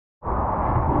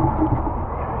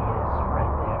right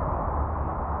there.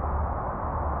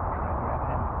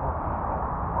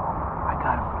 I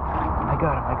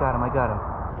got him. I got him.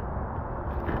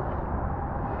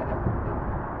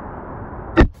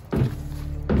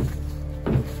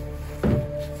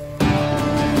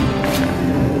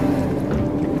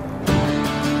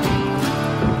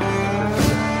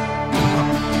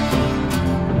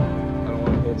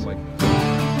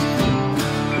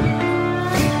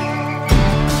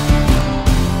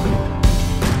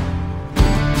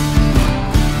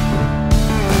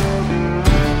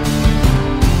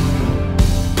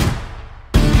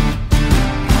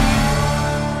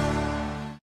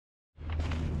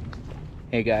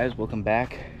 Hey guys, welcome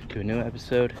back to a new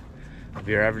episode of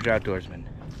Your Average Outdoorsman.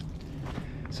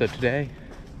 So today,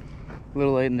 a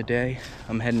little late in the day,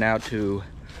 I'm heading out to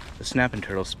the snapping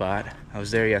turtle spot. I was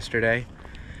there yesterday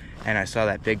and I saw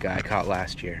that big guy I caught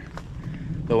last year.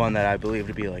 The one that I believe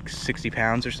to be like 60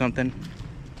 pounds or something.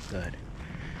 But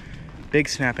big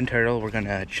snapping turtle. We're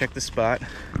gonna check the spot.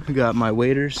 I got my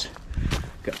waders,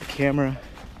 got the camera,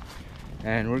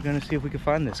 and we're gonna see if we can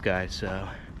find this guy. So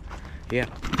yeah.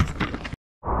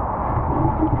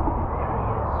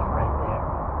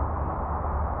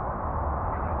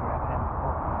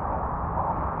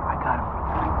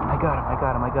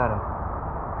 I got him.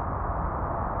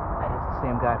 That is the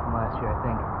same guy from last year, I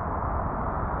think.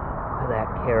 Look at that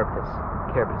carapace.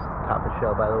 Carapace is the top of the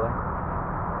shell, by the way.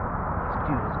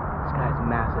 This guy's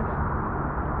massive.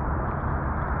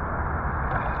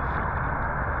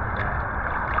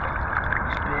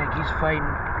 He's big. He's fighting.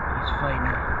 I'm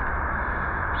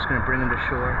just gonna bring him to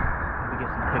shore. Maybe get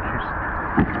some pictures.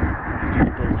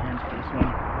 Use both hands for this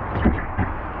one.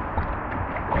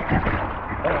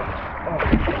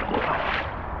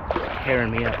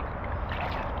 Tearing me up.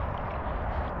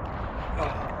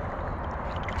 Alright,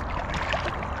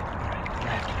 I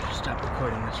have to stop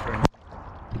recording this for a minute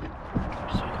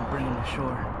so I can bring him to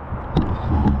shore.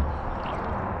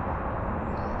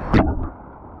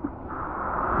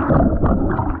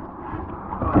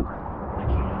 I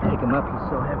can't pick him up, he's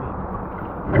so heavy.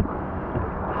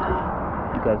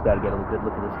 You guys gotta get a good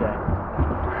look at this guy.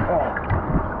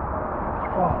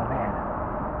 Oh man.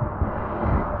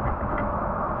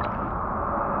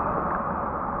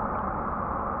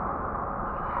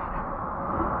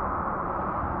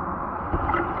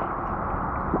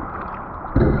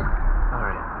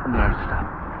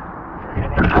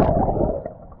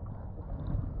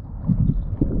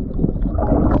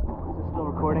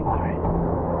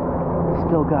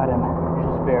 Still got him,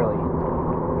 just barely.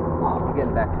 We're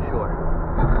getting back to shore.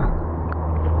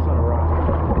 It's on a rock.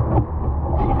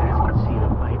 So you guys can see the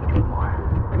bite a bit more.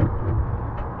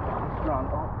 Strong.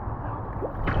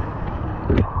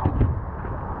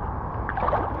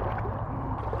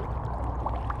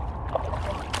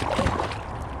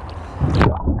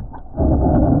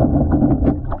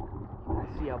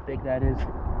 See how big that is?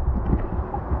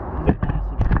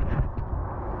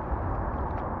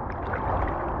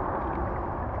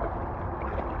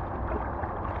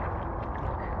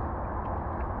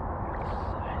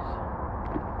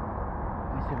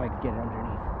 If I can get it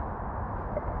underneath.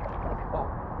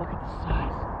 Look at the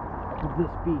size of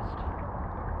this beast.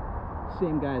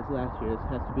 Same guy as last year. This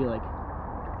has to be like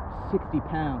 60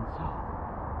 pounds.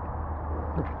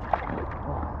 Look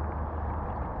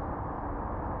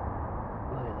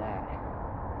at that.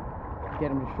 Get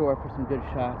him to shore for some good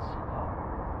shots.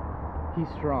 He's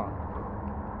strong.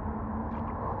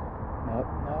 Nope.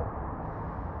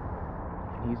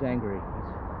 He's angry.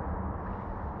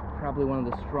 Probably one of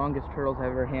the strongest turtles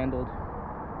I've ever handled.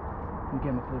 Let me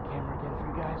get him for the camera again for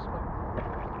you guys.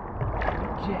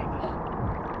 Jeez.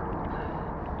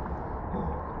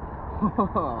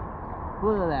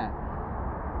 Look at that.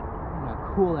 Look how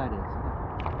cool that is.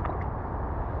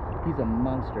 He's a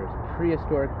monster. It's a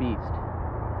prehistoric beast.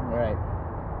 Alright.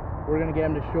 We're going to get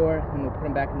him to shore and we'll put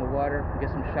him back in the water and get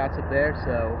some shots up there.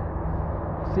 So,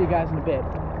 see you guys in a bit.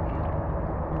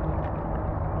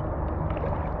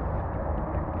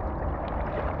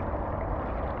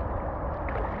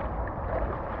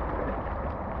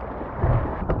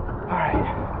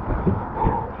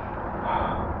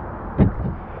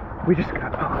 We just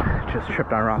got, just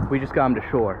tripped on a rock. We just got him to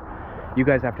shore. You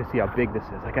guys have to see how big this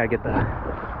is. I gotta get the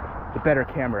better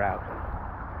camera out.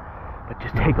 But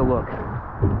just take a look.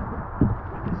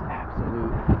 This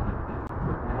absolute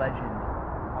legend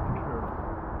of a turtle.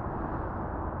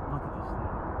 Look at this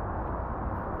thing.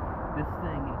 This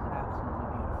thing is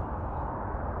absolutely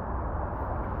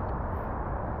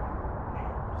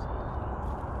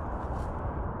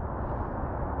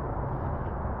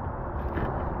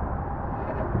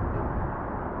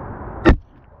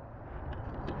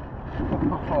beautiful.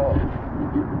 Oh,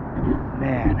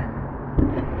 man.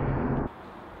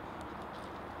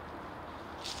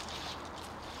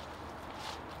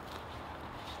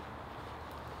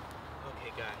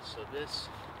 Okay guys, so this is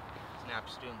an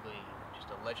absolutely just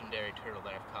a legendary turtle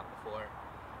that I've caught before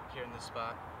here in this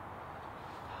spot.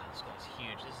 This guy's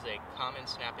huge. This is a common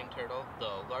snapping turtle,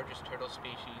 the largest turtle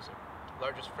species,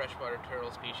 largest freshwater turtle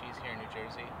species here in New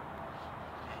Jersey.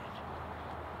 And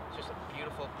it's just a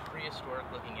beautiful prehistoric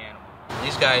looking animal.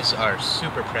 These guys are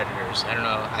super predators. I don't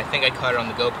know, I think I caught it on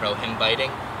the GoPro, him biting.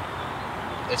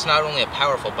 It's not only a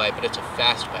powerful bite, but it's a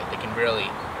fast bite. They can really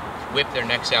whip their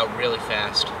necks out really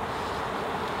fast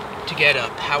to get a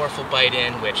powerful bite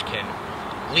in, which can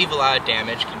leave a lot of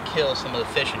damage, can kill some of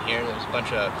the fish in here. There's a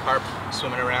bunch of carp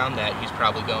swimming around that he's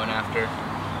probably going after.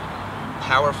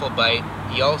 Powerful bite.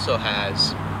 He also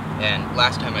has, and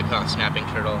last time I caught a snapping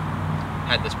turtle,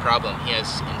 had this problem. He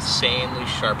has insanely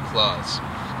sharp claws.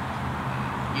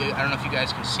 I don't know if you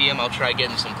guys can see him. I'll try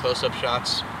getting some close-up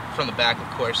shots from the back, of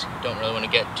course. Don't really want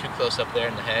to get too close up there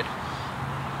in the head.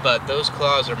 But those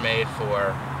claws are made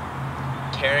for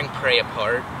tearing prey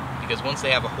apart, because once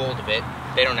they have a hold of it,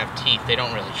 they don't have teeth, they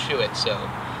don't really chew it, so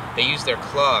they use their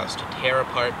claws to tear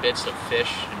apart bits of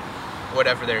fish and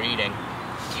whatever they're eating,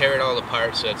 tear it all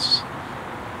apart so it's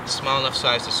small enough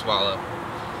size to swallow.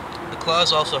 The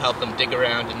claws also help them dig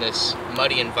around in this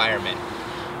muddy environment.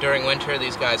 During winter,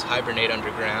 these guys hibernate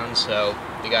underground, so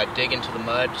they gotta dig into the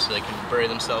mud so they can bury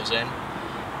themselves in.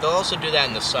 They'll also do that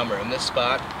in the summer. In this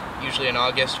spot, usually in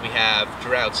August, we have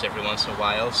droughts every once in a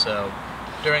while, so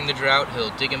during the drought,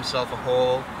 he'll dig himself a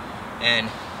hole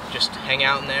and just hang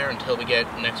out in there until we get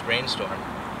the next rainstorm,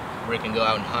 where he can go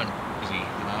out and hunt.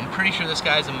 I'm pretty sure this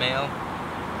guy's a male.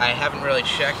 I haven't really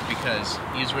checked because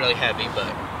he's really heavy,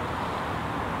 but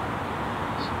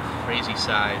crazy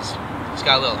size. He's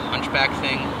got a little hunchback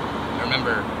thing. I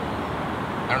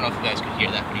don't know if you guys could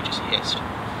hear that, but he just hissed.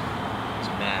 He's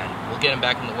mad. We'll get him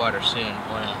back in the water soon.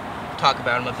 I want to talk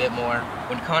about him a bit more.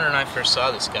 When Connor and I first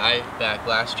saw this guy back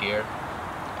last year,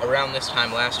 around this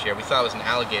time last year, we thought it was an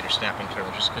alligator snapping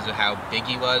turtle just because of how big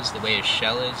he was, the way his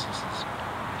shell is. This is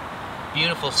a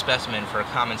beautiful specimen for a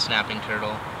common snapping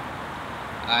turtle.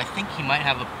 I think he might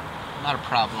have not a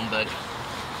problem, but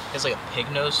he has like a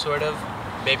pig nose sort of.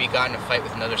 Maybe got in a fight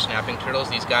with another snapping turtles.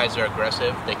 These guys are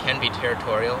aggressive. They can be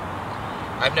territorial.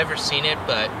 I've never seen it,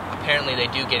 but apparently they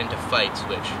do get into fights,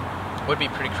 which would be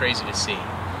pretty crazy to see.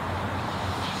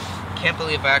 Can't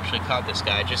believe I actually caught this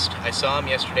guy. I saw him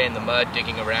yesterday in the mud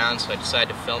digging around, so I decided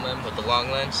to film him with the long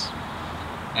lens.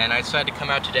 And I decided to come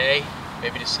out today,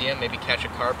 maybe to see him, maybe catch a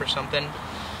carp or something.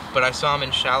 But I saw him in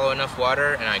shallow enough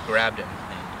water, and I grabbed him.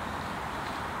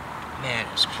 And man,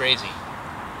 it was crazy.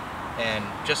 And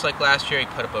just like last year, he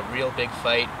put up a real big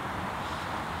fight.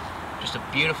 Just a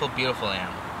beautiful, beautiful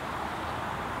animal.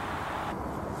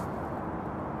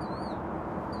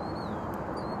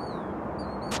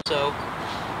 So,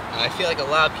 I feel like a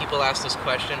lot of people ask this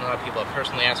question, a lot of people have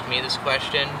personally asked me this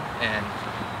question, and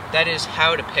that is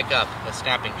how to pick up a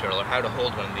snapping turtle, or how to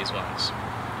hold one of these ones.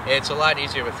 It's a lot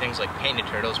easier with things like painted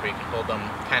turtles, where you can hold them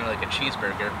kind of like a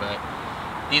cheeseburger, but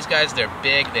these guys, they're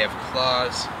big, they have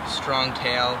claws, strong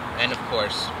tail, and of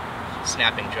course,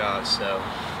 snapping jaws. So,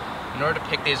 in order to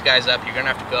pick these guys up, you're going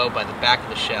to have to go by the back of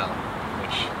the shell,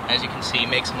 which, as you can see,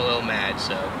 makes them a little mad,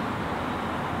 so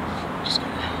just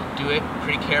going to do it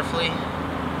pretty carefully.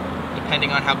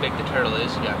 Depending on how big the turtle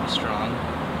is, you got to be strong.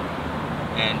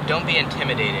 And don't be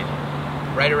intimidated.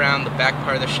 Right around the back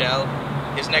part of the shell,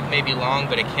 his neck may be long,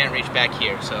 but it can't reach back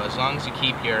here, so as long as you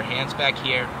keep your hands back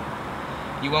here,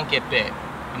 you won't get bit.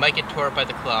 You might get tore up by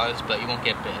the claws, but you won't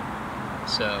get bit.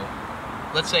 So,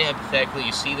 let's say hypothetically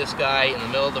you see this guy in the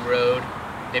middle of the road,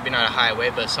 maybe not a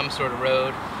highway, but some sort of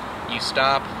road. You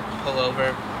stop, pull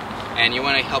over, and you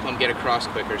want to help him get across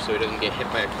quicker so he doesn't get hit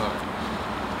by a car.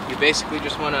 You basically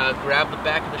just want to grab the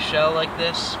back of the shell like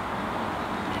this,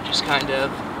 and just kind of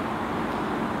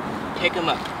pick him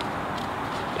up,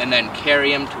 and then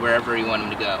carry him to wherever you want him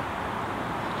to go.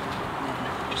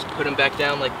 Just put him back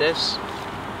down like this,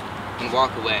 and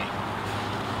walk away.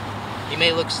 He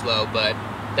may look slow, but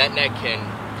that neck can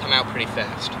come out pretty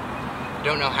fast.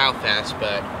 Don't know how fast,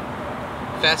 but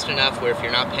fast enough where if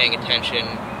you're not paying attention,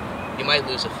 you might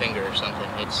lose a finger or something.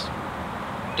 It's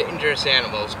dangerous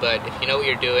animals, but if you know what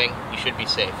you're doing, you should be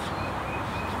safe.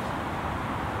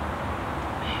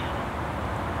 Man,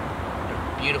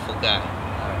 beautiful guy.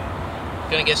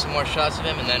 Gonna get some more shots of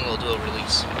him, and then we'll do a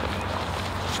release.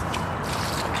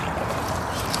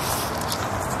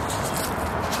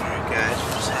 Guys,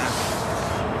 we'll just have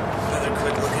another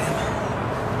quick look at him.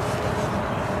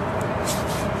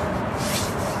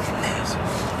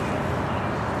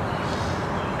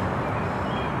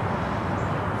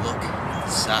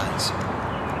 size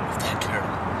of that turtle.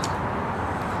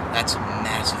 That's a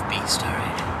massive beast,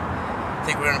 alright. I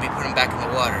think we're going to be putting him back in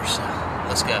the water, so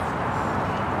let's go.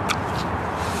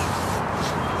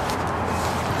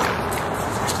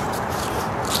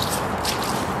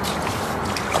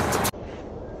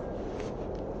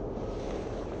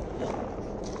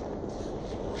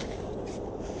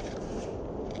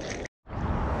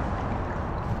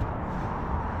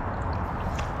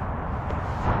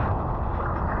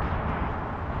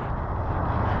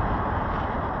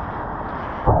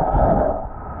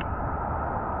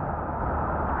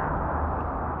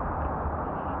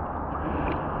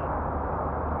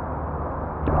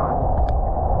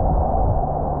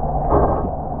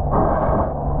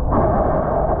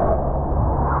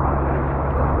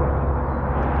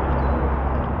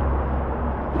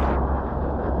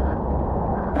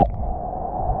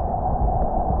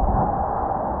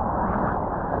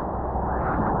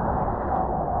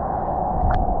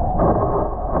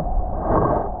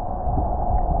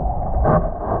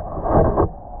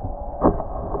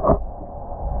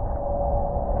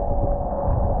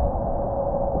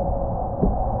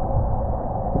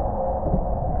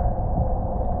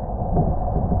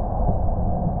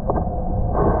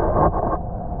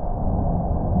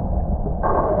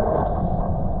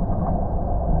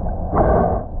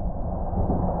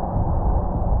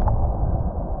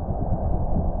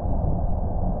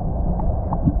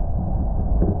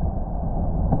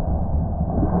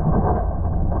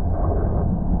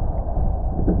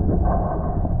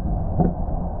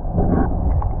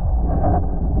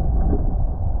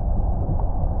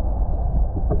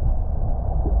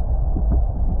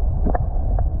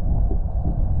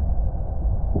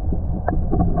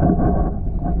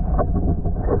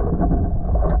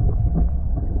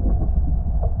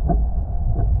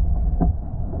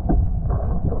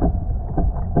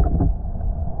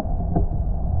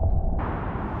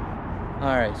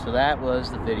 Alright, so that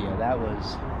was the video. That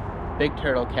was big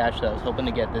turtle catch that I was hoping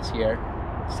to get this year.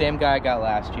 Same guy I got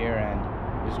last year, and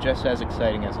it was just as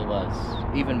exciting as it was,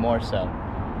 even more so.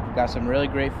 Got some really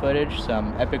great footage,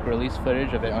 some epic release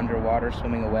footage of it underwater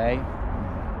swimming away.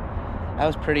 That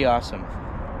was pretty awesome.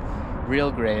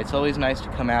 Real great. It's always nice to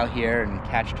come out here and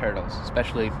catch turtles,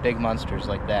 especially big monsters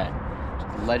like that.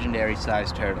 Legendary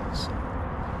sized turtles.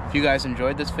 If you guys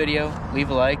enjoyed this video,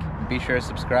 leave a like and be sure to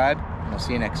subscribe, and I'll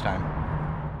see you next time.